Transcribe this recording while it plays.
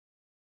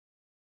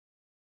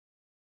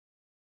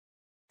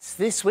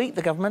This week,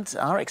 the government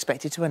are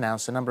expected to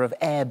announce a number of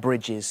air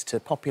bridges to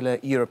popular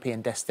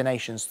European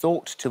destinations,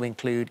 thought to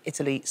include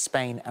Italy,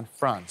 Spain and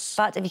France.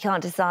 But if you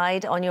can't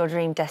decide on your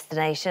dream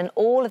destination,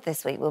 all of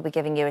this week we'll be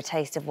giving you a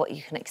taste of what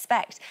you can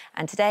expect.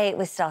 And today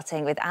we're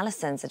starting with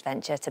Alison's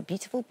adventure to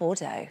beautiful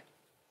Bordeaux.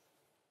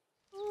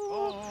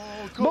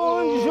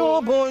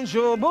 Bonjour,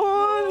 bonjour,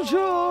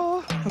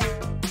 bonjour.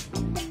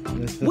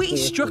 We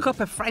struck up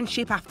a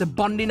friendship after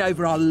bonding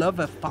over our love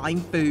of fine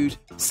food.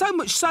 So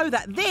much so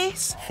that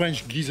this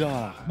French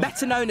gizzard,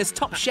 better known as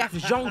top chef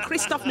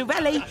Jean-Christophe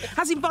Novelli,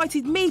 has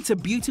invited me to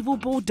beautiful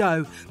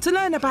Bordeaux to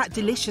learn about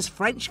delicious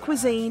French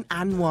cuisine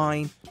and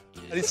wine.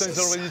 Alison is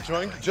already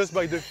drunk just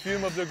by the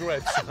fume of the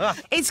grapes.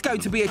 It's going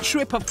to be a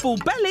trip of full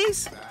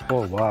bellies.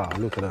 Oh, wow,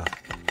 look at that.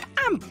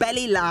 And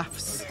belly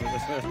laughs.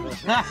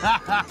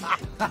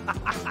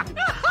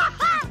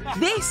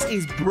 This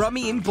is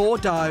Brummy in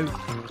Bordeaux.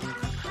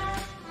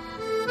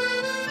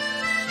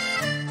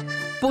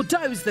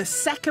 Bordeaux's the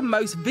second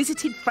most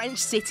visited French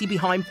city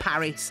behind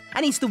Paris,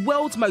 and it's the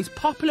world's most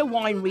popular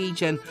wine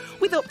region,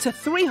 with up to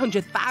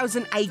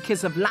 300,000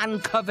 acres of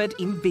land covered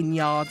in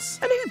vineyards.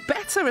 And who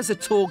better as a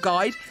tour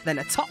guide than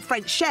a top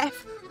French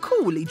chef,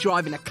 coolly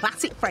driving a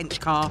classic French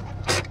car?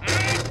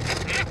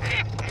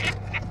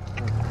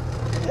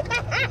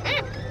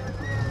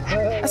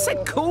 I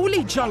said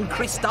coolly,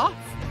 Jean-Christophe.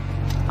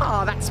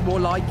 Ah, that's more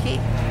like it.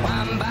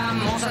 Bam bam,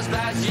 mon ça se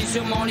passe, j'ai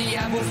sur mon lit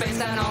à bouffer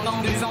sa langue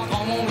en buvant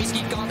prends mon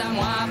whisky quant à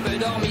moi, peu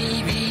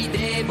dormi, vie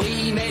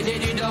débris, mais j'ai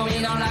dû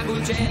dormir dans la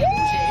bouche.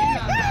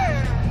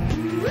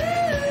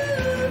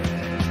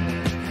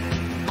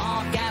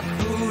 En quatre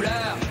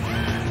couleurs.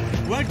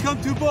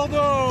 Welcome to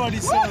Bordeaux,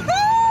 Alison.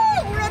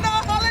 We're on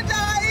our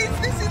holidays.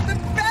 This is the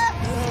best.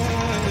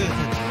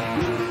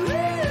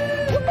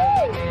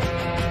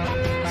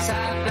 Ça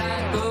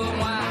plane pour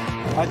moi.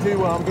 I tell you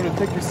what, I'm going to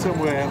take you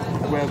somewhere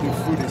where the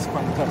food is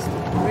fantastic.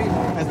 Really?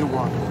 And the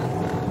wine.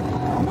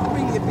 I'm not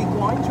really a big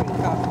wine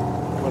drinker.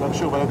 Well, I'm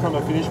sure by the time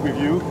I finish with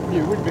you,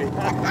 you will be.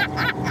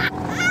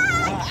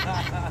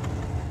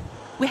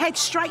 We head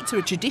straight to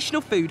a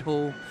traditional food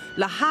hall,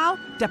 La Halle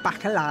de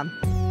Bacalan.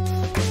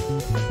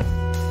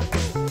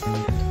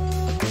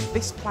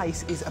 This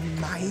place is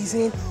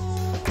amazing.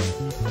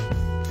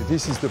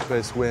 This is the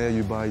place where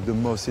you buy the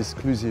most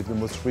exclusive, the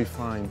most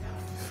refined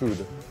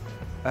food.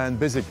 And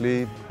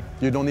basically,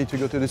 you don't need to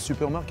go to the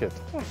supermarket.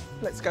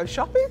 Let's go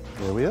shopping.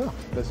 Here we are.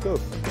 Let's go.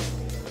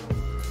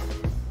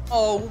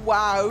 Oh,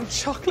 wow,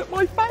 chocolate,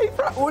 my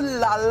favourite. Oh,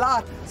 la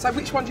la. So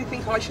which one do you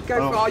think I should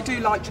go for? I do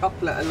like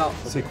chocolate a lot.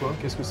 C'est quoi?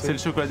 Qu'est-ce que c'est? C'est le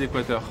chocolat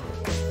d'Équateur.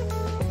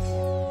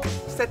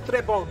 C'est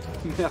très bon.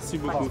 Merci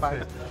beaucoup.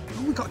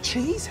 Oh, we got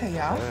cheese here.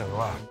 Yeah,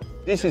 wow.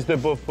 This is the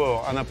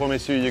Beaufort, and I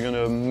promise you, you're going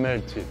to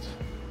melt it.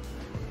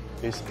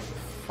 It's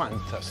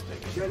fantastic.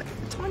 A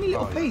tiny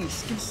little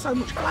piece gives so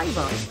much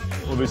flavour.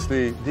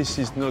 Obviously, this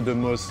is not the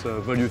most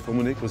value for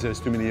money because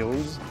there's too many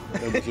euros.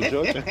 That was a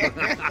joke.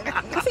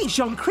 I think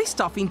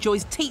Jean-Christophe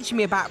enjoys teaching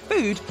me about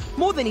food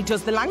more than he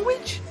does the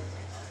language.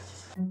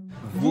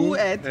 Vous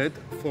êtes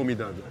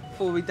formidable.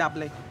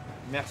 formidable.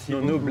 Merci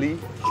Non, beaucoup. n'oublie.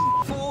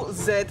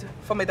 Vous êtes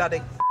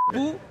formidable.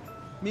 Vous,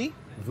 me,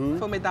 Vous.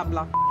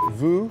 formidable.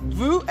 Vous.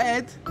 Vous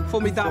êtes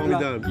formidable.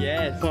 Formidable.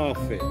 Yes.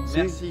 Parfait.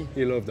 Merci.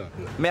 He loved that.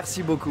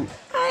 Merci beaucoup.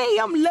 Hey,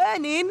 I'm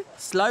learning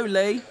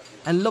slowly.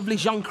 And lovely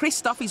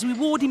Jean-Christophe is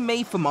rewarding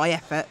me for my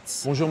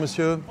efforts. Bonjour,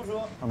 monsieur.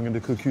 Bonjour. I'm going to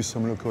cook you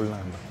some local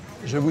lamb.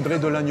 Je voudrais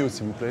de l'agneau,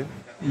 s'il vous plaît.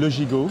 Le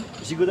gigot.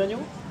 Gigot d'agneau?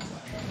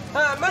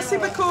 Merci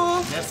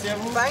beaucoup. Merci à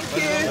vous. Thank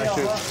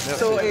you.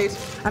 Sorted.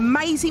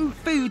 Amazing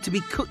food to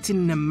be cooked in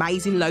an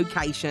amazing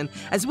location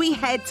as we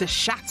head to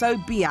Chateau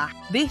Biac.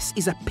 This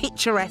is a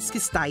picturesque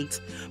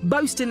estate,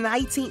 boasting an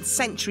 18th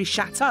century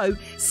chateau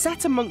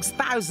set amongst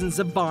thousands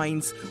of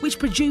vines, which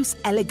produce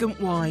elegant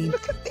wine.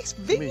 Look at this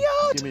vineyard.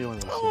 Give me one.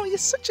 Oh, you're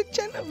such a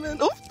gentleman.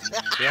 Oh.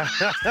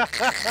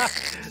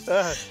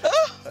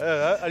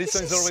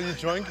 Alison is already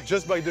drunk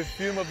just by the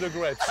fume of the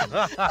grapes.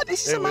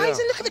 This is Here we are.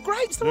 amazing. Look at the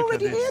grapes. They're Look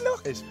at already this. here.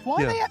 Look. It's- Why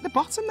are yeah. they at the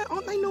bottom?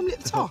 Aren't they normally at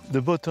the top?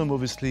 The bottom,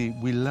 obviously,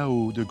 will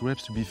allow the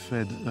grapes to be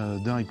fed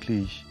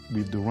directly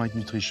with the right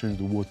nutrition,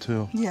 the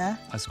water, Yeah.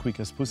 as quick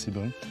as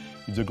possible.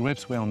 If the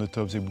grapes were on the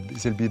top,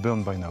 they'll be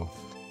burned by now.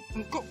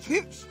 I've got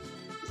pips.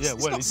 Yeah,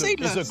 It's not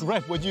seedless. it's a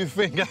grape. What do you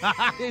think?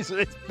 it's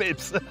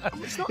pips.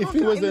 It's not If like it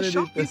that was in the any-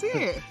 shop, is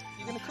it?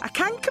 I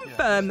can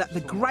confirm that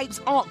the grapes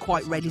aren't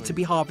quite ready to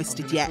be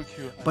harvested yet,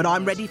 but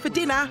I'm ready for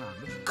dinner.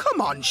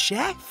 Come on,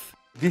 chef.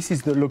 This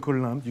is the local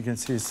lamb. You can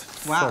see it's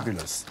Wow.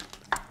 fabulous.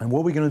 And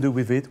what we're going to do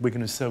with it, we're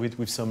going to serve it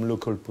with some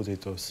local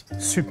potatoes.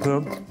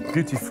 Superb,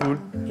 beautiful.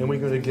 And we're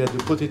going to get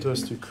the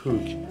potatoes to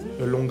cook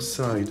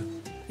alongside.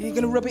 Are you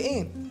going to rub it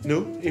in?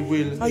 No, it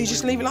will. Oh, you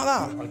just leave it like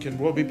that? I can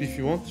rub it if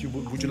you want.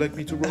 Would you like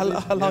me to rub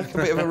it? I like a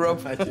bit of a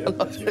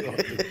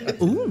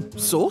rub. Ooh,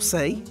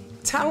 saucy.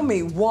 Tell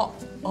me, what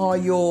are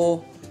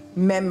your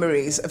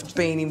memories of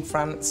being in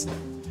France?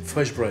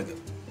 Fresh bread.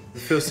 The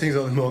first thing in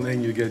the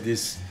morning, you get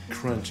this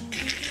crunch.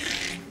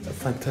 A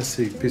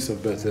fantastic piece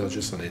of butter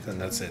just on it, and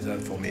that's it.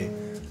 That for me,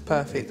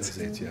 Perfect. that's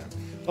it, yeah.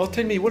 Oh,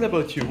 tell me, what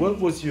about you? What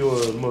was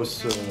your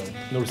most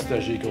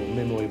nostalgic or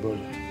memorable?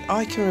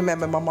 I can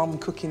remember my mum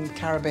cooking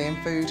Caribbean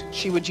food.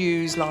 She would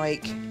use,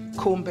 like,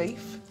 corned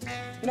beef.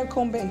 You know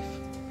corned beef?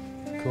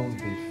 Corned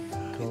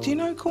beef. Do you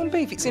know corned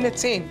beef? It's in a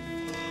tin.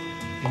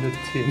 In a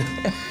tin.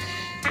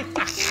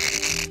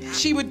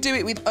 She would do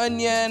it with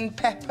onion,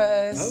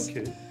 peppers.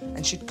 Okay.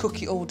 And she'd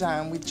cook it all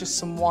down with just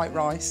some white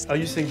rice. Are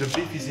you saying the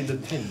beef is in the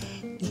tin?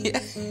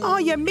 Yeah. Oh,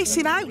 you're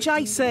missing out,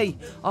 JC.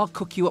 I'll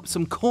cook you up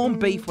some corned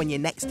beef when you're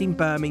next in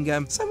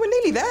Birmingham. So we're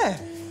nearly there.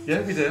 Yeah,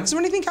 we're there. Is there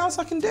anything else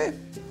I can do?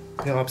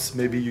 Perhaps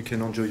maybe you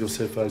can enjoy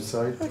yourself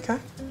outside. OK.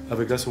 Have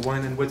a glass of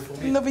wine and wait for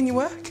me. Loving your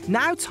work.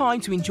 Now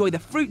time to enjoy the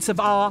fruits of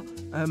our,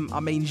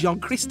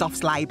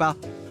 Jean-Christophe's labour.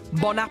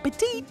 Bon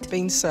appetit.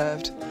 Being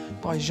served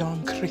by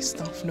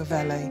Jean-Christophe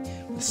Novelli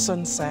with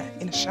sunset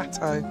in a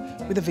chateau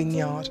with a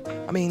vineyard.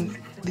 I mean,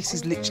 this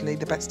is literally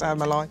the best day of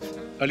my life.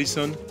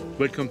 Alison,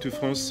 welcome to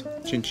France.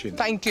 Chin chin.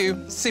 Thank you.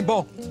 C'est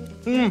bon.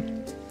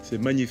 C'est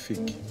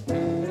magnifique.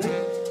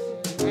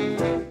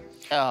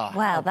 Oh,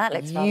 Well, that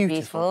looks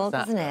beautiful,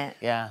 doesn't it?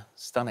 Yeah,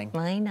 stunning.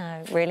 I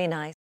know, really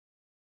nice.